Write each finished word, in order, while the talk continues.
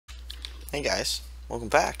Hey guys, welcome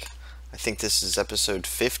back. I think this is episode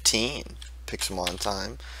 15, Pixelmon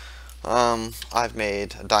time. I've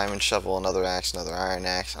made a diamond shovel, another axe, another iron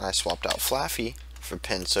axe, and I swapped out Flaffy for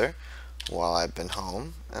Pincer while I've been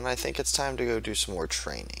home, and I think it's time to go do some more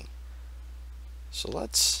training. So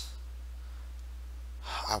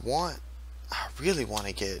I really want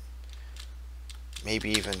to get,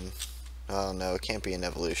 maybe even, oh no, it can't be an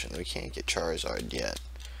evolution. We can't get Charizard yet.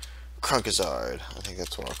 Krunkmeier, I think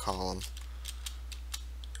that's what I'll call him.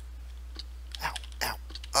 Ow, ow.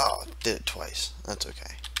 Oh, did it twice. That's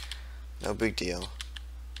okay. No big deal.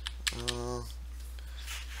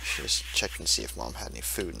 Should just check and see if Mom had any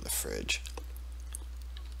food in the fridge.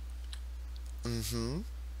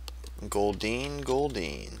 Goldine.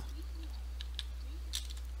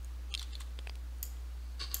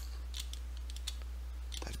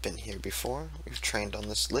 I've been here before. We've trained on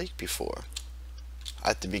this lake before.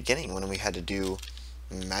 At the beginning when we had to do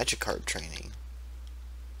Magikarp training.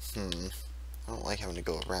 I don't like having to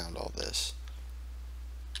go around all this.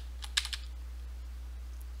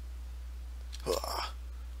 Ugh.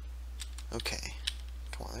 Okay.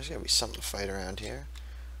 Come on, there's gotta be something to fight around here.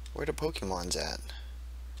 Where the Pokemon's at?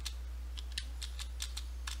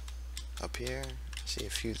 Up here? I see a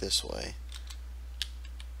few this way.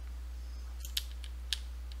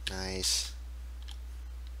 Nice.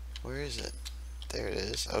 Where is it? There it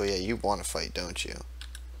is. Oh yeah, you want to fight, don't you?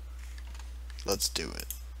 Let's do it.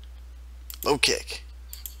 Low kick.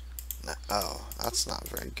 Oh, that's not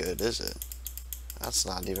very good, is it? That's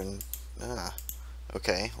not even...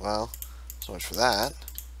 Okay, well, so much for that.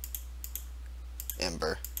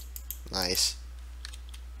 Ember. Nice.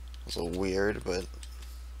 It's a little weird, but...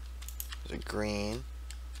 There's a green.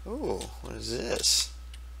 Ooh, what is this?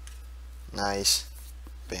 Nice.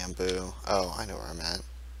 Bamboo. Oh, I know where I'm at.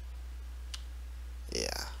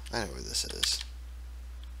 Yeah, I know where this is.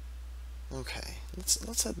 Okay,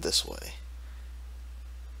 let's head this way.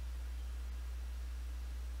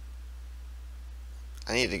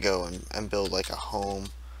 I need to go and build like a home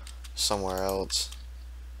somewhere else.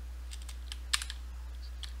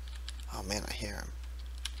 Oh man, I hear him.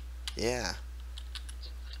 Yeah.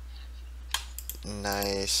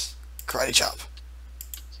 Nice. Karate chop.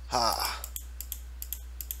 Ha.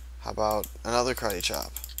 How about another karate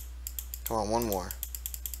chop? Come on, one more.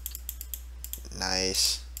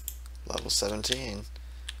 Nice. Level 17.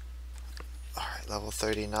 Alright, level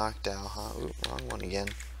 30 knocked out, huh? Ooh, wrong one again.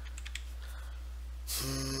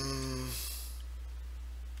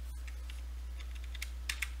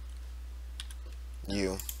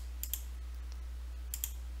 You.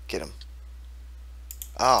 Get him.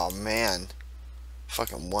 Oh, man.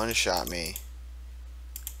 Fucking one-shot me.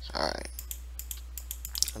 Alright.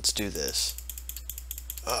 Let's do this.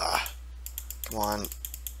 Ugh. Come on.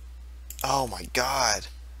 Oh, my God.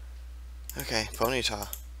 Okay, Ponyta.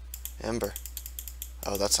 Ember.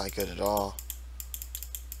 Oh, that's not good at all.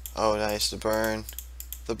 Oh, nice. The burn.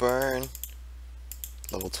 The burn.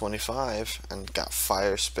 Level 25. And got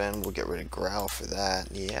Fire Spin. We'll get rid of Growl for that.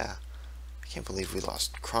 Yeah. I can't believe we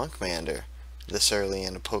lost Krunkmeier this early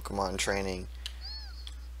in a Pokemon training.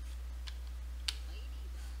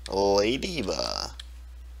 Ladybug.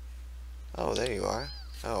 Oh, there you are.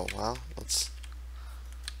 Oh, well, let's...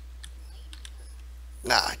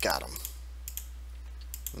 Nah, I got him.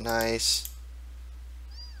 Nice.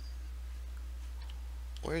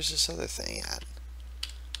 Where's this other thing at?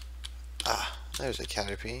 Ah, there's a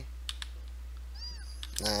Caterpie.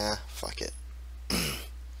 Nah, fuck it.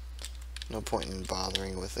 No point in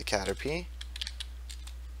bothering with the Caterpie.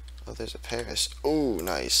 Oh, there's a Paris. Oh,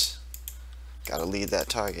 nice. Gotta lead that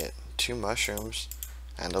target. 2 mushrooms.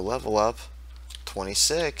 And a level up.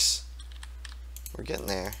 26. We're getting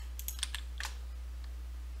there.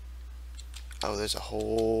 Oh, there's a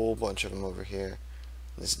whole bunch of them over here.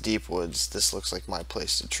 This deep woods, this looks like my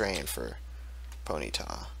place to train for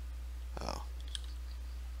Ponyta. Oh.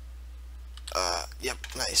 Yep,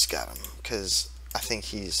 nice, got him. Because I think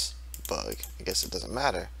he's bug. I guess it doesn't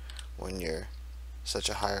matter when you're such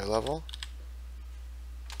a higher level.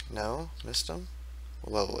 No? Missed him?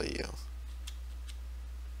 What level are you?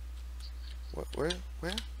 Where?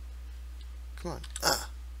 Come on.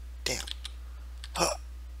 Damn. Huh.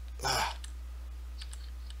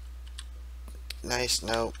 Nice,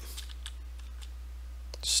 nope.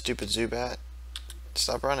 Stupid Zubat.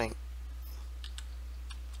 Stop running.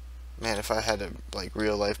 Man, if I had to, like,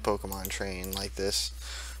 real-life Pokemon train like this,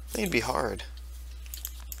 they'd be hard.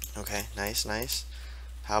 Okay, nice.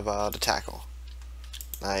 How about a tackle?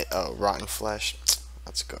 Oh, rotten flesh.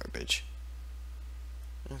 That's garbage.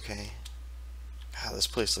 Okay. God, this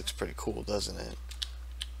place looks pretty cool, doesn't it?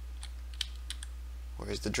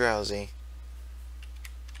 Where's the Drowsy?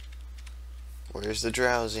 Where's the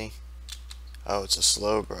drowsy? Oh, it's a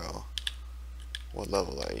slow bro. What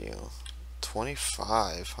level are you?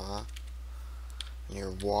 25, huh? And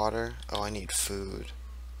your water? Oh, I need food.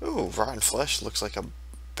 Ooh, rotten flesh looks like a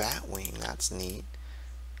bat wing. That's neat.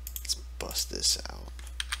 Let's bust this out.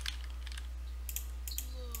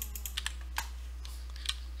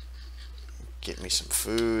 Get me some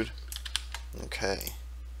food. Okay.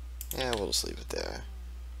 Yeah, we'll just leave it there.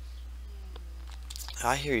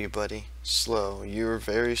 I hear you, buddy. Slow. You're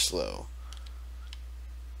very slow.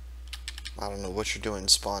 I don't know what you're doing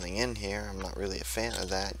spawning in here. I'm not really a fan of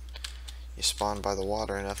that. You spawn by the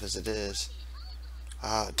water enough as it is.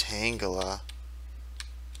 Ah, Tangela.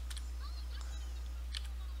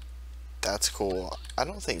 That's cool. I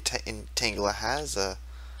don't think Tangela has a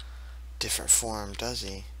different form, does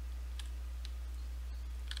he?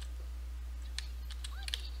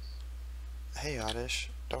 Hey, Oddish.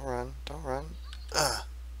 Don't run. Don't run.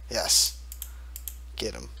 Yes.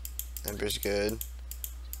 Get him. Ember's good.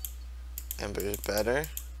 Ember's better.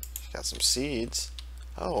 Got some seeds.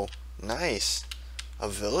 Oh, nice. A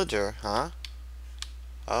villager, huh?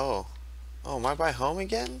 Oh. Oh, am I by home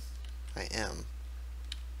again? I am.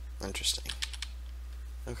 Interesting.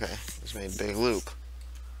 Okay, just made a big loop.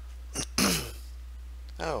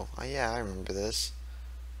 Oh, yeah, I remember this.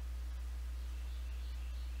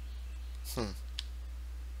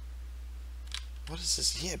 What is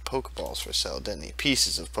this? He had Pokeballs for sale, didn't he?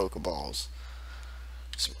 Pieces of Pokeballs.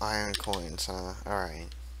 Some iron coins, huh? Alright.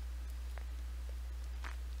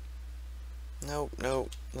 Nope,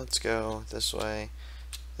 nope. Let's go this way.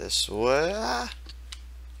 This way.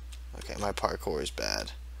 Okay, my parkour is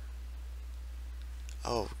bad.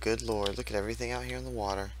 Oh, good lord. Look at everything out here in the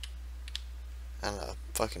water. And a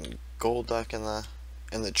fucking gold duck in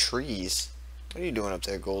the trees. What are you doing up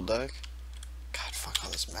there, gold duck? God, fuck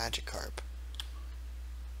all this Magikarp.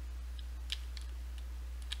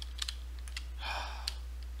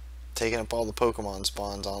 Taking up all the Pokemon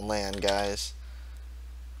spawns on land, guys.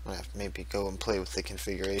 I'm gonna have to maybe go and play with the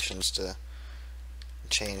configurations to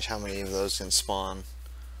change how many of those can spawn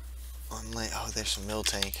on land. Oh, there's some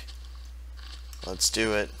Miltank. Let's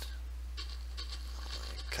do it.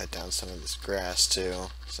 Cut down some of this grass too,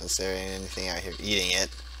 since there ain't anything out here eating it.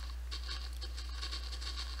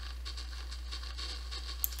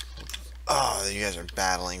 Oh, you guys are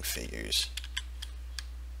battling figures.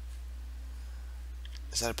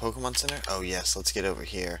 Is that a Pokemon Center? Oh yes, let's get over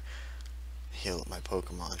here. Heal up my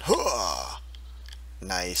Pokemon. Hooah!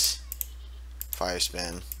 Nice. Fire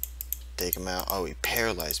spin. Take him out. Oh, he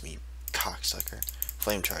paralyzed me, cocksucker.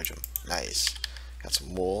 Flame charge him. Nice. Got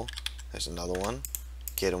some wool. There's another one.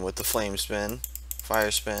 Get him with the flame spin.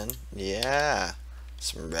 Fire spin. Yeah.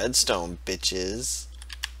 Some redstone, bitches.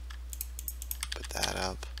 Put that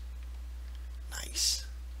up. Nice.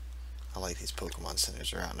 I like these Pokemon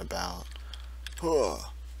Centers around and about.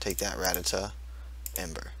 Take that, Rattata.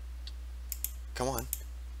 Ember. Come on.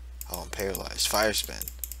 Oh, I'm paralyzed. Fire spin.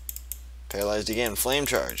 Paralyzed again. Flame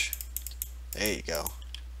charge. There you go.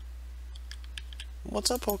 What's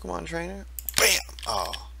up, Pokemon Trainer? Bam!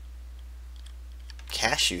 Oh.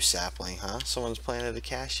 Cashew sapling, huh? Someone's planted a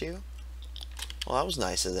cashew? Well, that was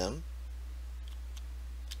nice of them.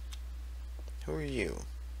 Who are you?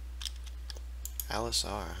 Alice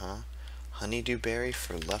R, huh? Honeydew berry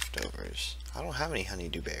for leftovers. I don't have any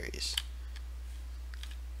honeydew berries.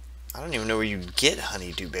 I don't even know where you get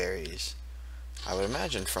honeydew berries. I would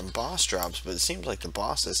imagine from boss drops, but it seems like the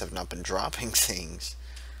bosses have not been dropping things.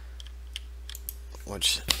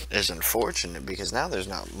 Which is unfortunate, because now there's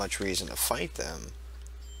not much reason to fight them.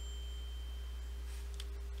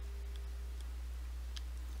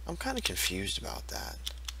 I'm kind of confused about that.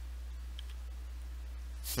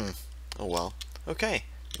 Oh well. Okay,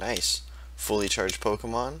 nice. Fully charged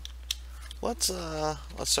Pokemon. Let's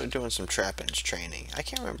start doing some Trapinch training. I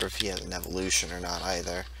can't remember if he has an evolution or not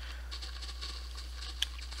either.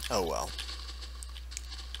 Oh well.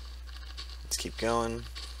 Let's keep going.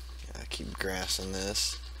 Keep grassing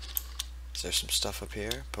this. Is there some stuff up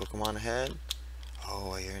here? Pokemon ahead?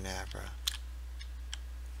 Oh, I hear an Abra.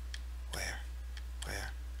 Where?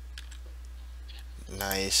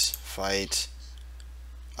 Nice. Fight.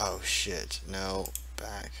 Oh shit. No.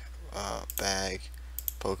 Back. Bag.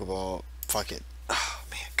 Pokeball. Fuck it. Oh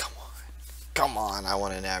man, come on. Come on, I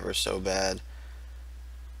want an Abra so bad.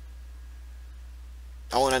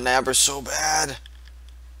 I want an Abra so bad.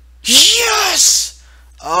 Yes!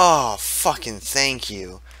 Oh, fucking thank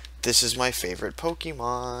you. This is my favorite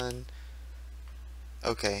Pokemon.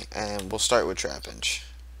 Okay, and we'll start with Trapinch.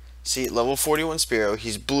 See, level 41 Spearow,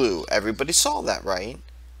 he's blue. Everybody saw that, right?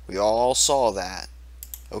 We all saw that.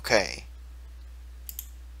 Okay.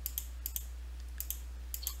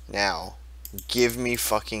 Now, give me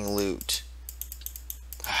fucking loot.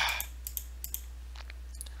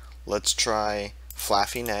 Let's try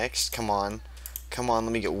Flaffy next. Come on. Come on,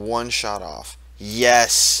 let me get one shot off.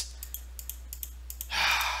 Yes!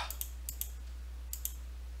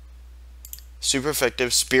 Super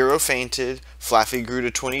effective. Spearow fainted. Flaffy grew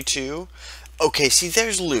to 22. Okay, see,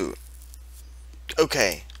 there's loot.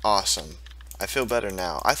 Okay, awesome. I feel better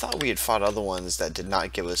now. I thought we had fought other ones that did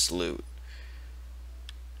not give us loot.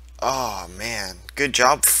 Oh, man. Good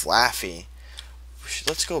job, Flaffy.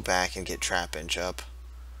 Let's go back and get Trapinch up.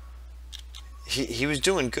 He was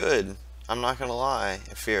doing good. I'm not gonna lie.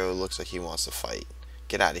 Firo looks like he wants to fight.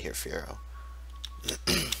 Get out of here, Firo.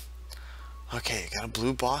 Okay, got a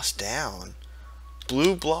blue boss down.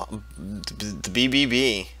 The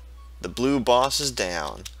BBB. The blue boss is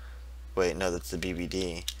down. Wait, no, that's the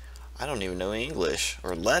BBD. I don't even know English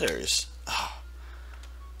or letters. Oh.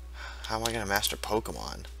 How am I gonna master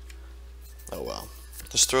Pokemon? Oh well.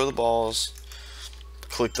 Just throw the balls.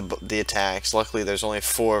 Click the attacks. Luckily, there's only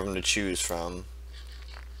 4 of them to choose from.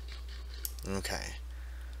 Okay.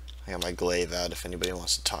 I got my glaive out if anybody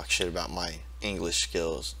wants to talk shit about my English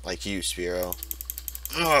skills. Like you, Spearow.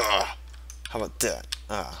 Ugh. How about that?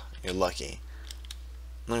 You're lucky.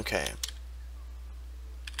 Okay.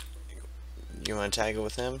 You want to tag it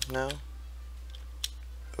with him? No?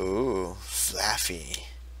 Ooh, Flaffy.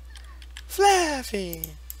 Flaffy!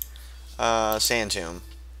 Sand Tomb.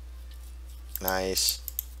 Nice.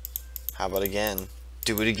 How about again?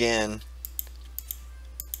 Do it again.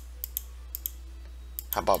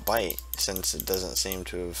 How about Bite? Since it doesn't seem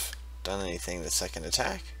to have done anything the second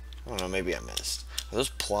attack. I don't know, maybe I missed. Are those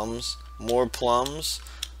plums? More plums?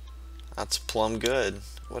 That's plum good.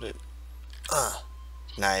 What it...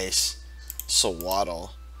 Nice.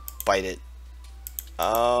 Swaddle. Bite it.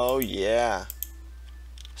 Oh, yeah.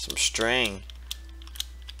 Some string.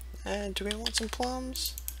 And do we want some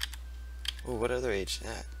plums? Ooh, what other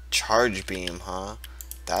Charge Beam, huh?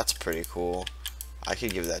 That's pretty cool. I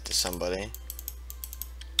could give that to somebody.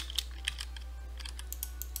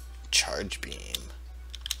 Charge Beam.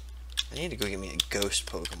 I need to go get me a ghost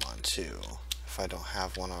Pokemon too, if I don't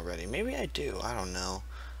have one already. Maybe I do, I don't know.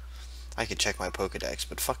 I could check my Pokedex,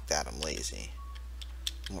 but fuck that, I'm lazy.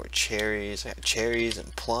 More cherries. I got cherries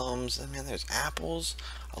and plums. I mean, there's apples.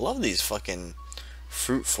 I love these fucking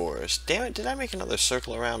fruit forests. Damn it, did I make another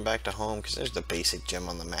circle around back to home? Because there's the basic gym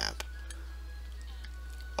on the map.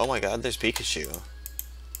 Oh my god, there's Pikachu.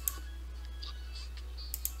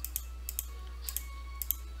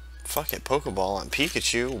 Fuck it, Pokeball on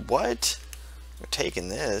Pikachu. What? We're taking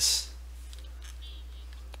this.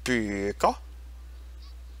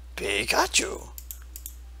 Pikachu.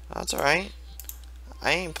 That's alright.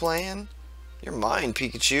 I ain't playing. You're mine,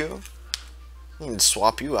 Pikachu. I need to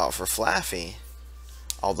swap you out for Flaffy.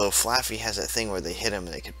 Although Flaffy has that thing where they hit him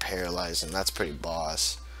and they could paralyze him. That's pretty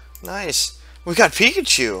boss. Nice. We got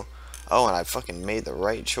Pikachu. Oh, and I fucking made the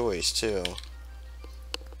right choice, too.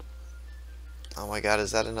 Oh my god,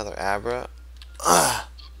 is that another Abra? Ugh.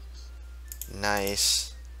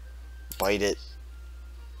 Nice. Bite it.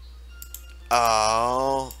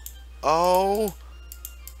 Oh. Oh.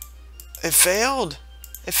 It failed.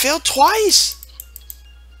 It failed twice.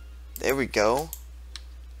 There we go.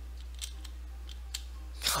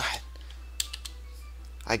 God.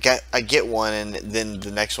 I get one and then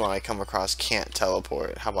the next one I come across can't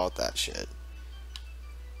teleport. How about that shit?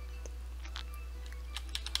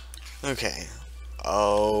 Okay.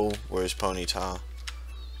 Oh, where's Ponyta?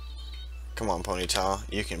 Come on, Ponyta.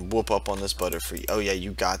 You can whoop up on this Butterfree. Oh yeah,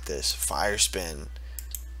 you got this. Fire Spin.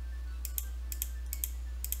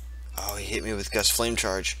 Oh, he hit me with Gust Flame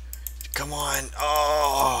Charge. Come on.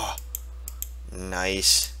 Oh.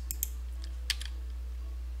 Nice.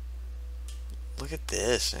 Look at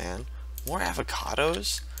this, man. More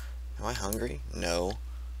avocados? Am I hungry? No.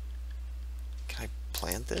 Can I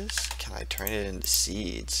plant this? Can I turn it into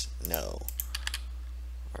seeds? No.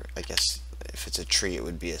 Or I guess if it's a tree it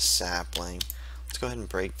would be a sapling. Let's go ahead and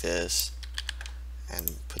break this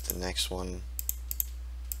and put the next one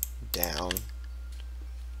down.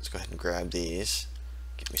 Let's go ahead and grab these.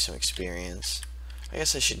 Get me some experience. I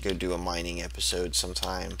guess I should go do a mining episode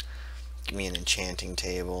sometime. Give me an enchanting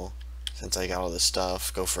table. Since I got all this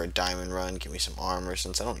stuff, go for a diamond run, give me some armor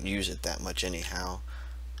since I don't use it that much anyhow.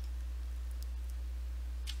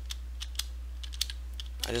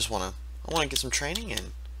 I wanna get some training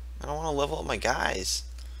in. I don't wanna level up my guys.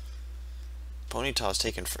 Ponyta's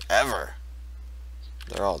taking forever.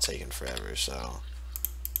 They're all taking forever, so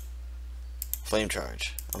Flame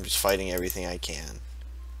Charge. I'm just fighting everything I can.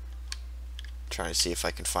 Trying to see if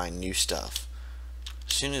I can find new stuff.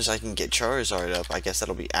 soon as I can get Charizard up, I guess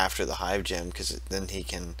that'll be after the Hive Gem, because then he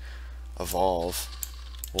can evolve.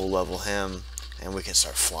 We'll level him, and we can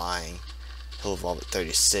start flying. He'll evolve at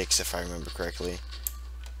 36, if I remember correctly.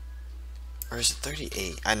 Or is it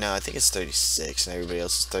 38? I know, I think it's 36, and everybody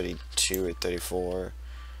else is 32 or 34.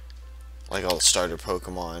 Like all the starter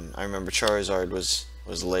Pokemon. I remember Charizard was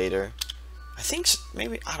later. I think,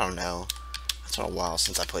 maybe, I don't know. It's been a while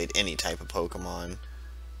since I played any type of Pokemon.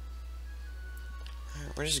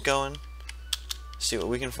 We're just going. See what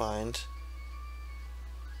we can find.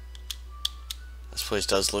 This place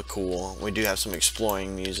does look cool. We do have some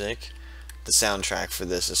exploring music. The soundtrack for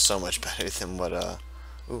this is so much better than what,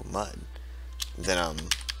 ooh, mud. Than,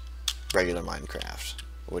 regular Minecraft.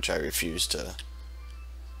 Which I refuse to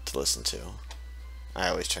listen to. I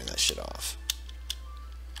always turn that shit off.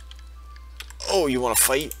 Oh, you wanna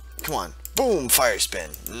fight? Come on. Boom! Fire spin.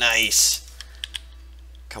 Nice!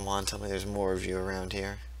 Come on, tell me there's more of you around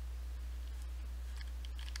here.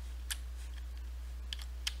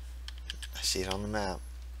 I see it on the map.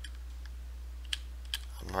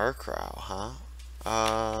 A Murkrow, huh?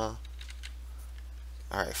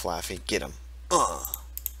 Alright, Flaffy, get him.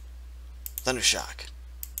 Thundershock.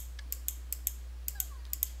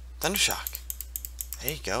 Thundershock.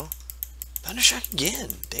 There you go. Thundershock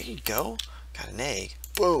again. There you go. Got an egg.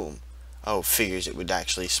 Boom. Oh, figures it would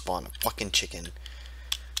actually spawn a fucking chicken.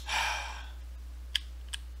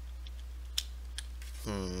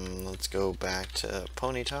 Let's go back to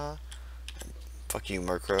Ponyta. Fuck you,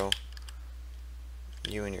 Murkrow.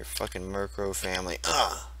 You and your fucking Murkrow family.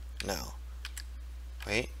 No.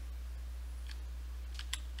 Wait.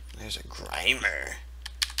 There's a Grimer.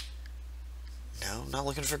 No, not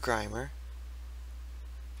looking for Grimer.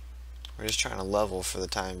 We're just trying to level for the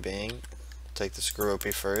time being. Take the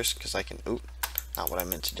Scroopy first, because I can... Oop, not what I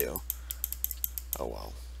meant to do. Oh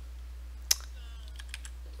well.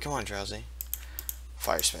 Come on, Drowsy.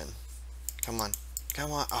 Fire spin. Come on.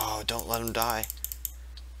 Come on. Oh, don't let him die.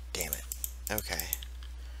 Damn it. Okay.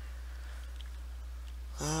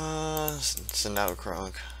 Send out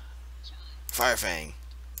Krunk. Fire Fang.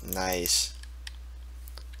 Nice.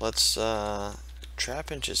 Let's,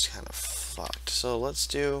 Trapinch is kind of fucked. So let's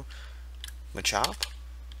do Machop.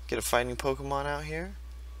 Get a fighting Pokemon out here.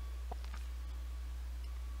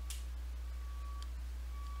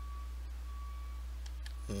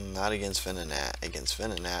 Not against Venonat. Against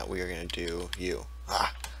Venonat, we are going to do you.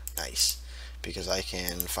 Ah, nice. Because I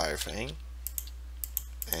can Fire Fang.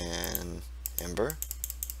 And Ember.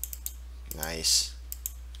 Nice.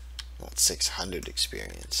 Got 600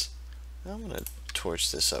 experience. I'm going to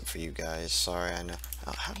torch this up for you guys. Sorry, I know.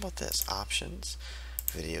 How about this? Options.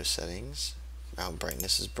 Video settings. Oh,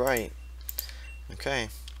 brightness is bright. Okay.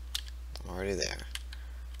 I'm already there.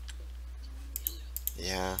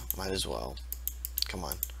 Yeah, might as well. Come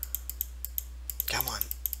on. Come on.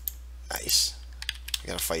 Nice. We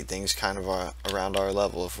gotta fight things kind of around our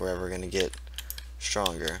level if we're ever gonna get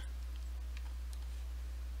stronger.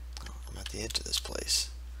 Oh, I'm at the edge of this place.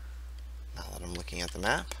 Now that I'm looking at the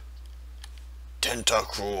map.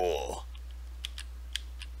 Tentacruel.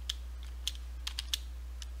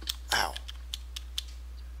 Ow.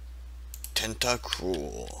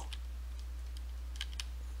 Tentacruel.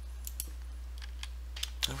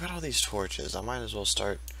 I've got all these torches. I might as well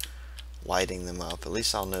start lighting them up. At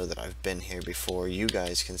least I'll know that I've been here before. You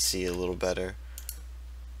guys can see a little better.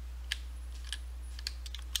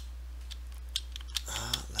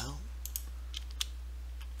 No.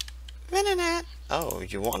 Venonat. Oh,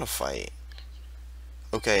 you want to fight?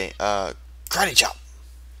 Okay, Karate Chop.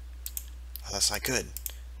 Oh, that's not good.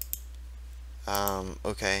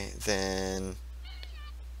 Okay, then...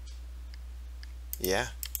 Yeah.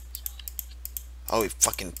 Oh, he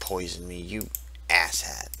fucking poisoned me, you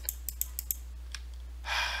asshat.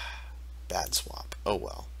 Bad swap. Oh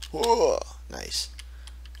well. Whoa, nice.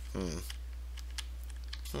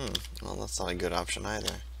 Well, that's not a good option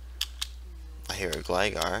either. I hear a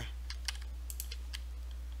Gligar.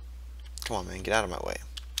 Come on, man, get out of my way.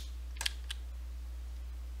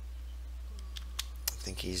 I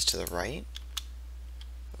think he's to the right.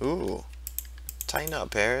 Ooh. Tighten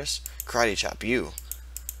up, Paris. Karate Chop, you.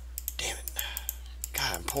 Damn it.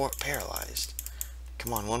 God, I'm paralyzed.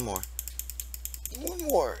 Come on, one more. One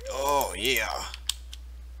more. Oh, yeah.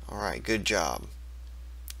 Alright, good job.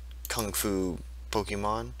 Kung Fu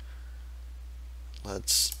Pokemon.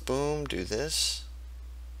 Let's, boom, do this.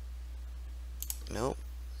 Nope.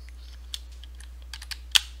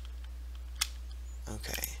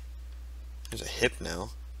 Okay. There's a Hypno.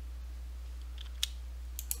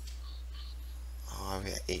 Oh, I've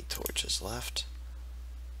got 8 torches left.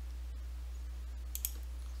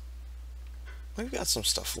 We've got some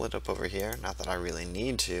stuff lit up over here. Not that I really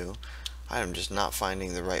need to. I am just not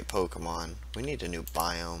finding the right Pokemon. We need a new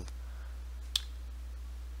biome.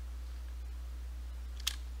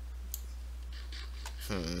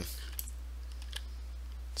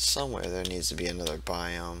 Somewhere there needs to be another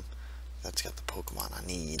biome that's got the Pokemon I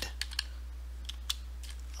need.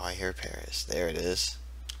 Oh, I hear Paris. There it is.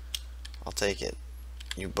 I'll take it.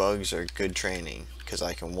 You bugs are good training, because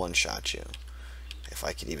I can one-shot you. If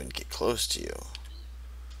I could even get close to you.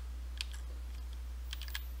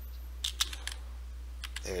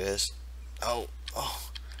 There it is. Oh,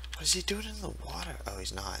 what is he doing in the water? Oh,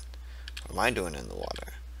 he's not. What am I doing in the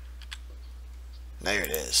water? There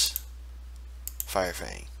it is. Fire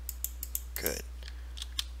Fang. Good.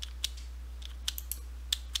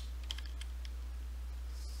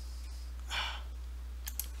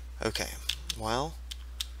 Okay, well,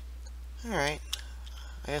 alright.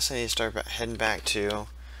 I guess I need to start heading back to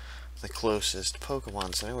the closest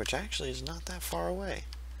Pokemon Center, which actually is not that far away.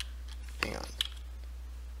 Hang on.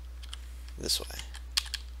 This way.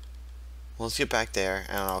 Well, let's get back there,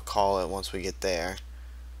 and I'll call it once we get there.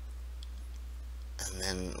 And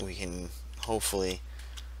then we can hopefully...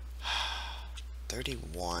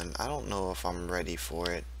 31. I don't know if I'm ready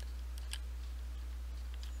for it.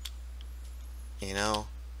 You know?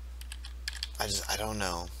 I don't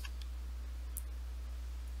know.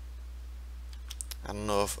 I don't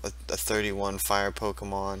know if a 31 fire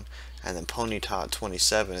Pokemon and then Ponyta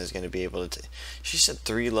 27 is going to be able to... She said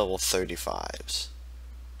 3 level 35s.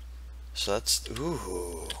 So that's...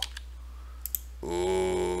 Ooh.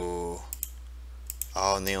 Ooh.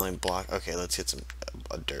 Oh, and the only block... Okay, let's get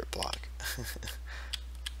a dirt block.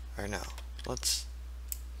 Or no. Let's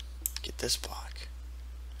get this block.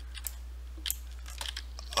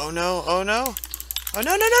 Oh no, oh no! Oh no,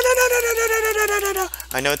 no, no, no, no, no, no, no, no, no, no, no!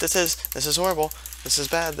 I know what this is. This is horrible. This is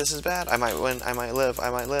bad. This is bad. I might win. I might live. I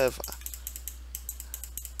might live.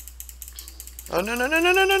 Oh no, no, no,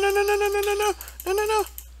 no, no, no, no, no, no, no, no, no, no, no, no!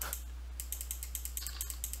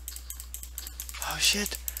 Oh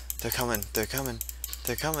shit! They're coming. They're coming.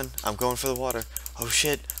 They're coming. I'm going for the water. Oh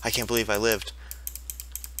shit! I can't believe I lived.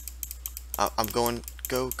 I'm going.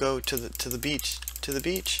 Go to the beach. To the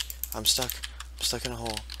beach. I'm stuck. I'm stuck in a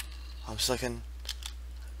hole. I'm stuck in...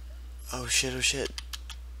 Oh shit, oh shit.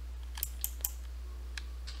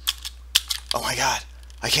 Oh my god.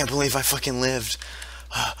 I can't believe I fucking lived.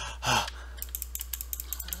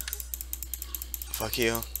 Fuck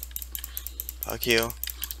you. Fuck you.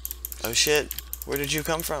 Oh shit. Where did you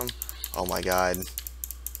come from? Oh my god.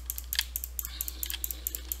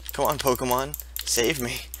 Come on, Pokemon. Save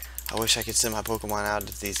me. I wish I could send my Pokemon out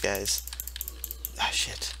to these guys. Ah,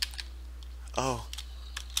 shit. Oh.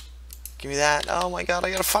 Give me that. Oh my god,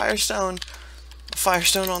 I got a Firestone. A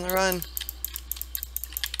Firestone on the run.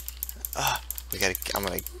 I'm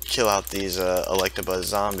gonna kill out these Electabuzz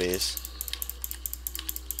zombies.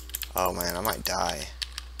 Oh man, I might die.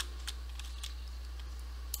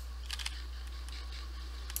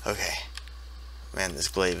 Okay. Man, this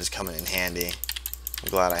glaive is coming in handy. I'm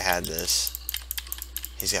glad I had this.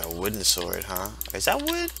 He's got a wooden sword, huh? Is that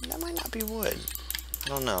wood? That might not be wood. I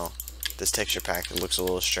don't know. This texture pack looks a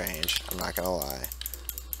little strange. I'm not gonna lie.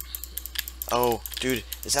 Oh, dude,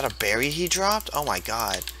 is that a berry he dropped? Oh my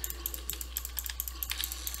god.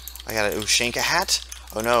 I got a Ushinka hat?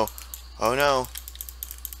 Oh no. Oh no.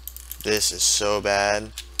 This is so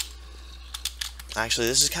bad. Actually,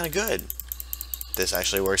 this is kind of good. This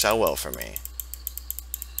actually works out well for me.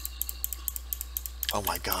 Oh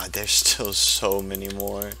my god, there's still so many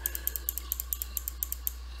more.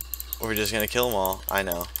 We're just gonna kill them all. I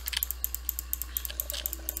know.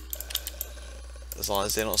 As long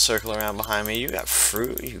as they don't circle around behind me. You got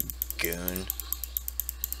fruit, you goon.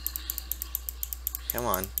 Come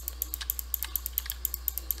on.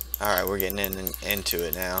 Alright, we're getting into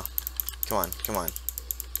it now. Come on, come on.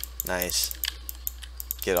 Nice.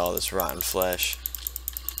 Get all this rotten flesh.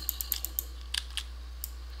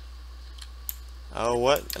 Oh,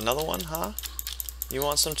 what? Another one, huh? You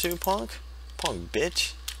want some too, punk? Punk,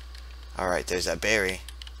 bitch. Alright, there's that berry.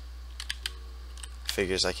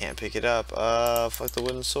 Figures I can't pick it up. Fuck the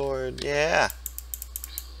wooden sword. Yeah.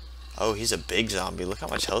 Oh, he's a big zombie. Look how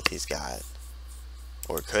much health he's got.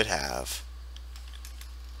 Or could have.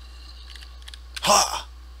 Ha!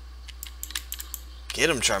 Get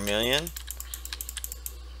him, Charmeleon.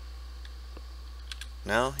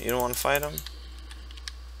 No? You don't want to fight him?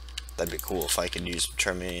 That'd be cool if I could use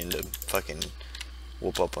Charmeleon to fucking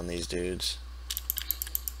whoop up on these dudes.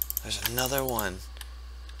 There's another one.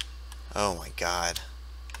 Oh my god.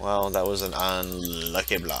 Well, that was an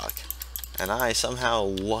unlucky block. And I somehow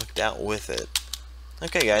lucked out with it.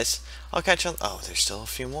 Okay, guys. I'll catch you on... Oh, there's still a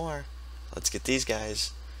few more. Let's get these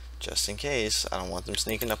guys. Just in case. I don't want them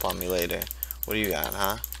sneaking up on me later. What do you got,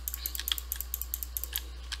 huh?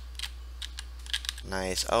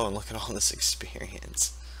 Nice. Oh, and look at all this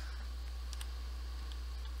experience.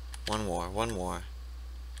 One more, one more.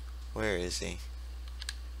 Where is he?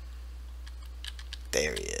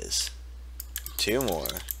 There he is. Two more.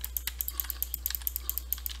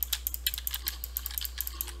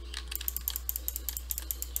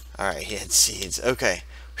 Alright, he had seeds. Okay.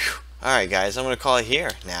 Alright, guys, I'm going to call it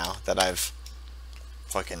here now that I've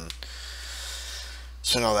fucking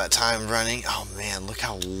spent all that time running. Oh, man, look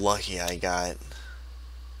how lucky I got.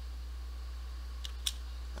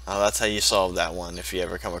 Oh, that's how you solve that one if you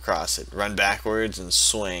ever come across it. Run backwards and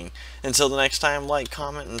swing. Until the next time, like,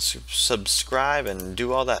 comment, and subscribe, and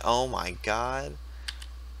do all that. Oh, my God.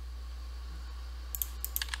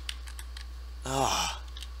 Oh,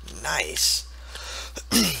 nice.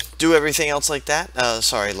 Do everything else like that.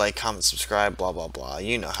 Sorry, like, comment, subscribe, blah, blah, blah.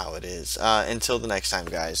 You know how it is. Until the next time,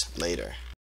 guys. Later.